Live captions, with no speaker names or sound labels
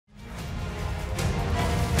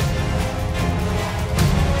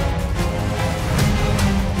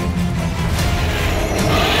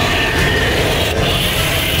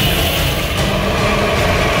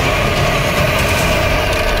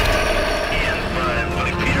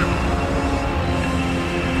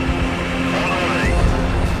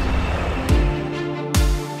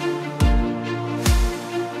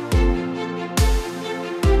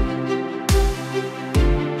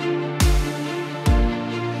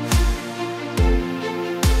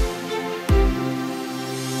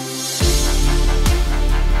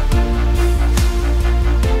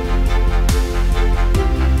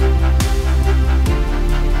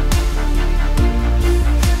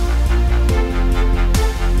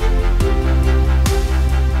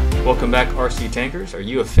Welcome back, RC Tankers. Are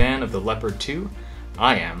you a fan of the Leopard 2?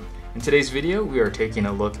 I am. In today's video, we are taking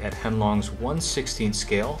a look at Henlong's 1/16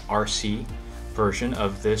 scale RC version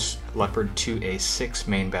of this Leopard 2A6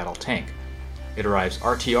 main battle tank. It arrives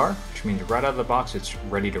RTR, which means right out of the box it's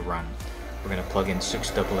ready to run. We're going to plug in 6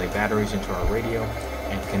 AA batteries into our radio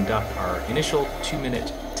and conduct our initial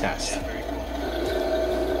 2-minute test.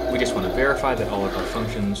 We just want to verify that all of our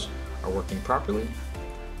functions are working properly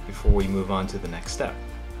before we move on to the next step.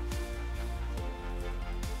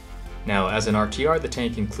 Now, as an RTR, the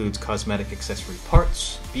tank includes cosmetic accessory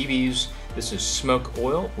parts, BBs. This is smoke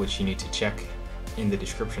oil, which you need to check in the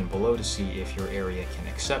description below to see if your area can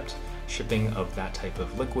accept shipping of that type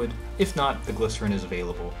of liquid. If not, the glycerin is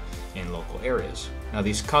available in local areas. Now,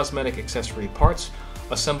 these cosmetic accessory parts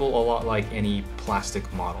assemble a lot like any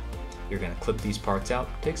plastic model. You're going to clip these parts out,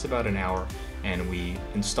 it takes about an hour, and we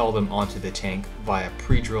install them onto the tank via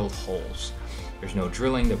pre-drilled holes. There's no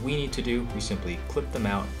drilling that we need to do, we simply clip them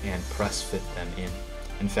out and press fit them in.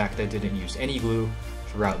 In fact, I didn't use any glue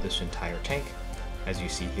throughout this entire tank, as you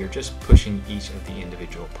see here, just pushing each of the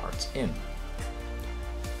individual parts in.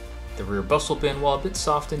 The rear bustle bin, while a bit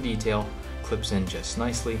soft in detail, clips in just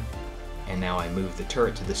nicely, and now I move the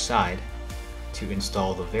turret to the side to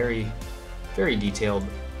install the very detailed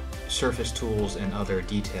surface tools and other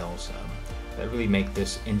details that really make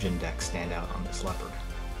this engine deck stand out on this Leopard.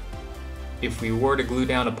 If we were to glue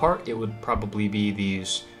down a part, it would probably be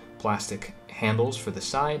these plastic handles for the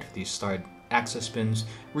side, these side access pins.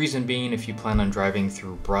 Reason being, if you plan on driving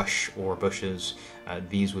through brush or bushes,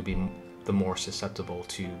 these would be the more susceptible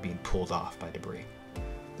to being pulled off by debris.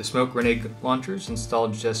 The smoke grenade launchers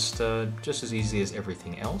installed just as easy as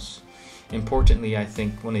everything else. Importantly, I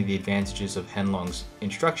think one of the advantages of Henlong's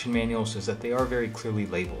instruction manuals is that they are very clearly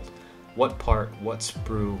labeled. What part, what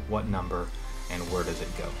sprue, what number, and where does it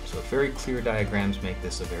go. So very clear diagrams make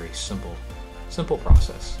this a very simple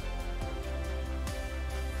process.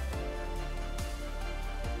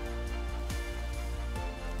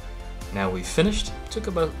 Now we've finished. It took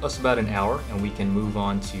us about an hour, and we can move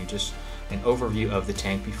on to just an overview of the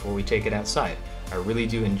tank before we take it outside. I really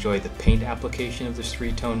do enjoy the paint application of this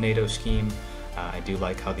 3-tone NATO scheme. I do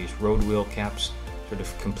like how these road wheel caps sort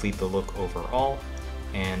of complete the look overall.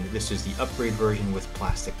 And this is the upgrade version with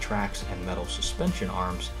plastic tracks and metal suspension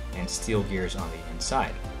arms and steel gears on the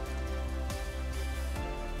inside.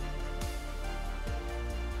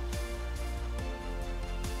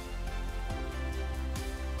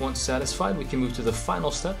 Once satisfied, we can move to the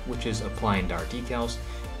final step, which is applying our decals.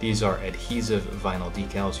 These are adhesive vinyl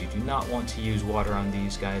decals. You do not want to use water on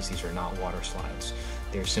these guys. These are not water slides.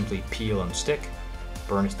 They're simply peel and stick.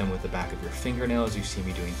 Burnish them with the back of your fingernail, as you see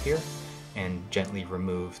me doing here, and gently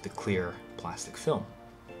remove the clear plastic film.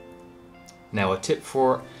 Now, a tip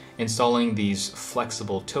for installing these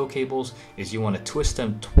flexible tow cables is you want to twist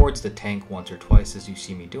them towards the tank once or twice, as you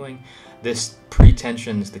see me doing. This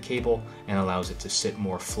pre-tensions the cable and allows it to sit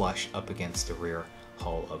more flush up against the rear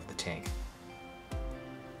hull of the tank.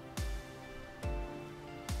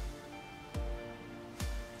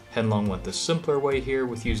 Henlong went the simpler way here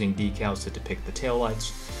with using decals to depict the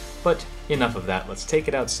taillights, but enough of that, let's take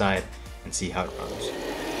it outside and see how it runs.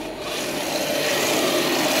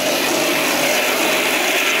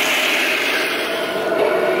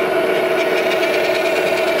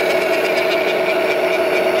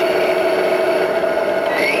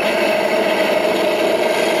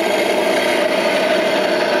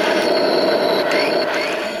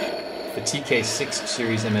 The TK6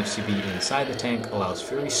 series MFCB inside the tank allows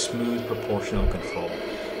very smooth proportional control.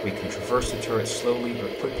 We can traverse the turret slowly or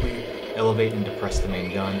quickly, elevate and depress the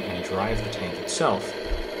main gun, and drive the tank itself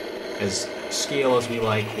as scale as we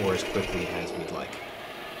like or as quickly as we'd like.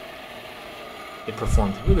 It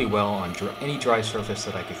performed really well on any dry surface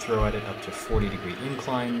that I could throw at it, up to 40-degree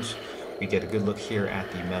inclines. We get a good look here at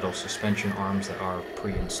the metal suspension arms that are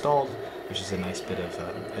pre-installed, which is a nice bit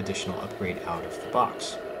of additional upgrade out of the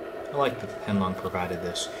box. I like that Henlong provided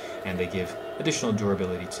this, and they give additional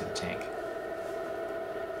durability to the tank.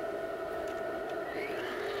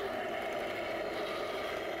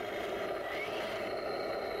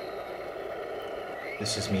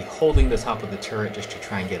 This is me holding the top of the turret just to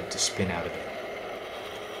try and get it to spin out of it.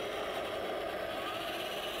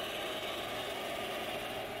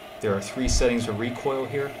 There are 3 settings of recoil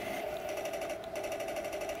here,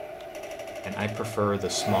 and I prefer the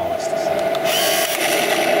smallest setting.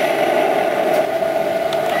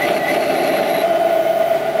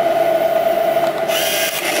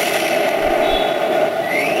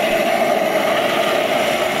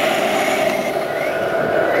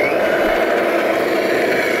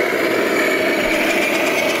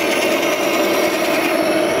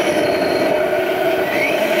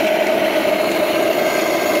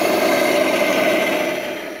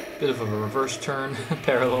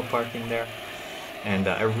 parallel parking there. And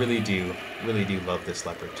I really do love this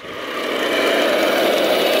Leopard 2.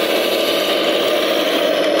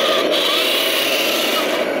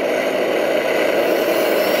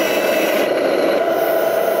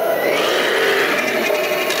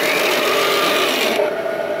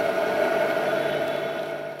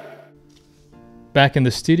 Back in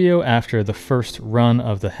the studio after the first run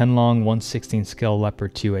of the Henlong 1/16 scale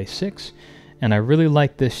Leopard 2A6, and I really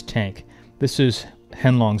like this tank. This is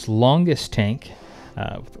Henlong's longest tank,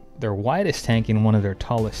 their widest tank, and one of their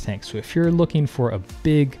tallest tanks. So if you're looking for a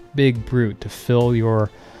big brute to fill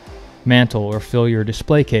your mantle or fill your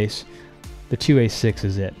display case, the 2A6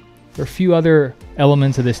 is it. There are a few other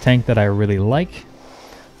elements of this tank that I really like.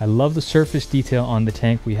 I love the surface detail on the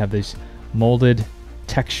tank. We have these molded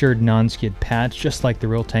textured non-skid pads just like the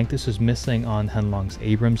real tank. This is missing on Henlong's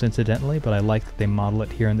Abrams incidentally, but I like that they model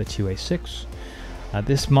it here in the 2A6.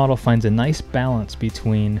 This model finds a nice balance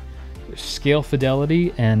between scale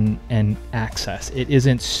fidelity and access. It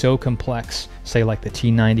isn't so complex, say like the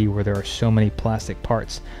T90 where there are so many plastic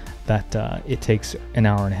parts that it takes an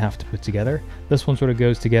hour and a half to put together. This one sort of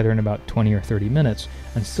goes together in about 20 or 30 minutes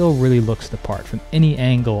and still really looks the part. From any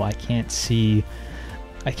angle, I can't see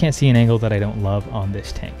an angle that I don't love on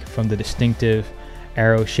this tank. From the distinctive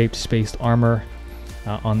arrow-shaped spaced armor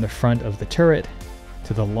on the front of the turret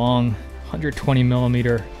to the long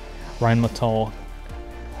 120mm Rheinmetall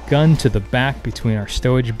gun to the back between our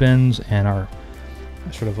stowage bins and our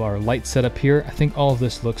light setup here, I think all of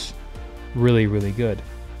this looks really good.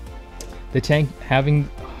 The tank having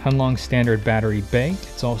Henlong's standard battery bay,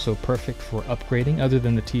 it's also perfect for upgrading. Other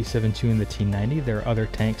than the T72 and the T90, there are other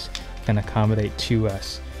tanks can accommodate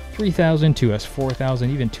 2S3000, 2S4000,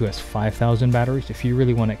 even 2S5000 batteries if you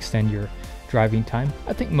really want to extend your driving time.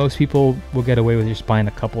 I think most people will get away with just buying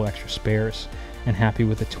a couple extra spares and happy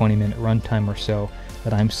with a 20-minute runtime or so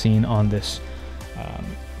that I'm seeing on this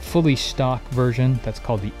fully stock version that's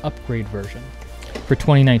called the upgrade version. For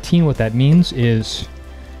 2019, what that means is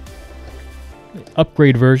the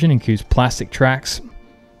upgrade version includes plastic tracks,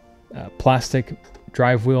 plastic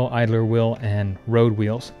drive wheel, idler wheel, and road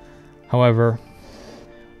wheels. However,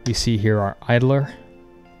 we see here our idler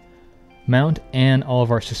mount and all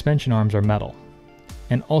of our suspension arms are metal.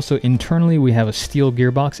 And also internally we have a steel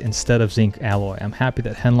gearbox instead of zinc alloy. I'm happy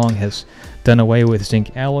that Henlong has done away with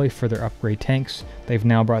zinc alloy for their upgrade tanks. They've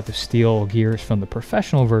now brought the steel gears from the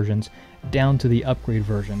professional versions down to the upgrade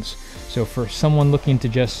versions. So for someone looking to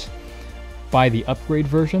just buy the upgrade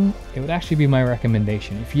version, it would actually be my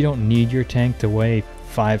recommendation. If you don't need your tank to weigh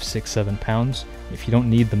 5, 6, 7 pounds, if you don't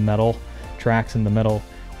need the metal tracks and the metal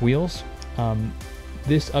wheels,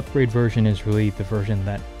 this upgrade version is really the version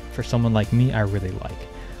that for someone like me I really like.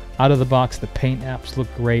 Out of the box, the paint apps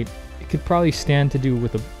look great. It could probably stand to do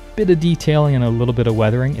with a bit of detailing and a little bit of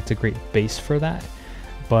weathering. It's a great base for that,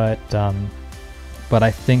 but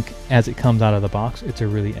I think as it comes out of the box, it's a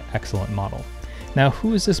really excellent model. Now,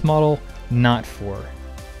 who is this model not for?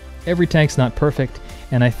 Every tank's not perfect,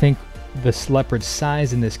 and I think this Leopard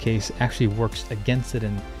size in this case actually works against it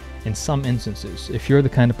in some instances. If you're the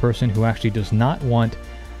kind of person who actually does not want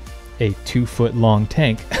a 2-foot long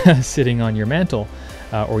tank sitting on your mantle,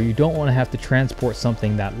 or you don't want to have to transport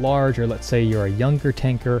something that large, or let's say you're a younger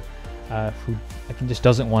tanker who just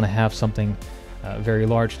doesn't want to have something very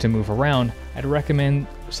large to move around, I'd recommend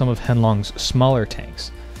some of Henlong's smaller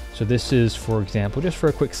tanks. So this is, for example, just for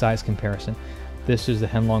a quick size comparison, this is the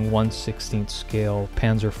Henlong 1/16 scale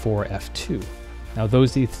Panzer IV F2. Now though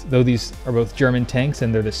these are both German tanks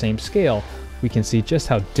and they're the same scale, we can see just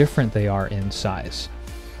how different they are in size.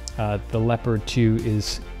 The Leopard 2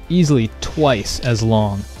 is easily twice as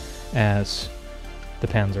long as the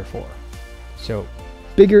Panzer IV. So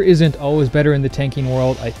bigger isn't always better in the tanking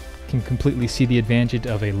world. I can completely see the advantage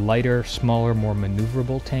of a lighter, smaller, more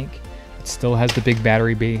maneuverable tank. It still has the big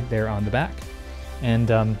battery bay there on the back. And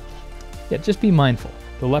yeah, just be mindful.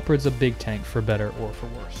 The Leopard's a big tank for better or for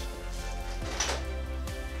worse.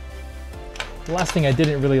 The last thing I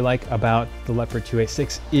didn't really like about the Leopard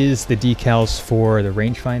 2A6 is the decals for the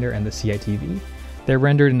rangefinder and the CITV. They're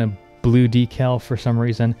rendered in a blue decal for some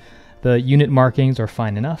reason. The unit markings are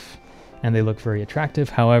fine enough, and they look very attractive.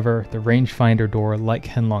 However, the rangefinder door, like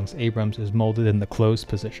Henlong's Abrams, is molded in the closed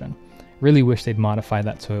position. Really wish they'd modify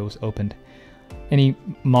that so it was opened. Any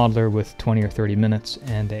modeler with 20 or 30 minutes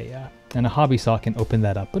and a hobby saw can open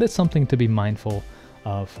that up, but it's something to be mindful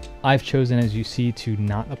of. I've chosen, as you see, to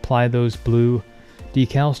not apply those blue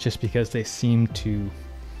decals just because they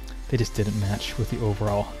just didn't match with the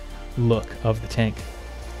overall look of the tank.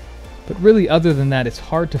 But really, other than that, it's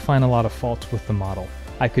hard to find a lot of faults with the model.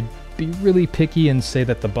 I could be really picky and say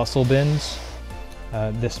that the bustle bins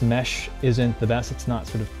This mesh isn't the best. It's not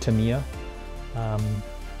sort of Tamiya.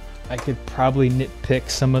 I could probably nitpick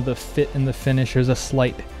some of the fit and the finish. There's a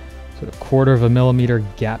slight sort of 1/4 of a millimeter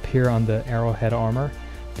gap here on the arrowhead armor,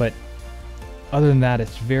 but other than that,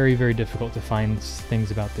 it's very, very difficult to find things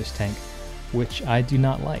about this tank, which I do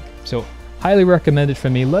not like. So highly recommended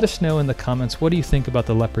from me. Let us know in the comments, what do you think about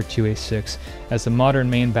the Leopard 2A6 as a modern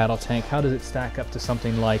main battle tank? How does it stack up to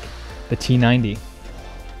something like the T90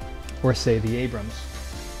 or say the Abrams?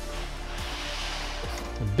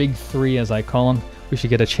 The big three, as I call them. We should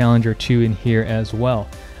get a challenge or two in here as well.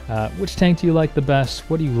 Which tank do you like the best?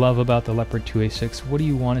 What do you love about the Leopard 2A6? What do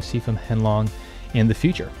you want to see from Heng in the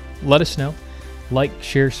future? Let us know. Like,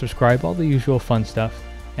 share, subscribe, all the usual fun stuff,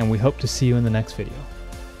 and we hope to see you in the next video.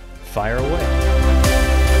 Fire away!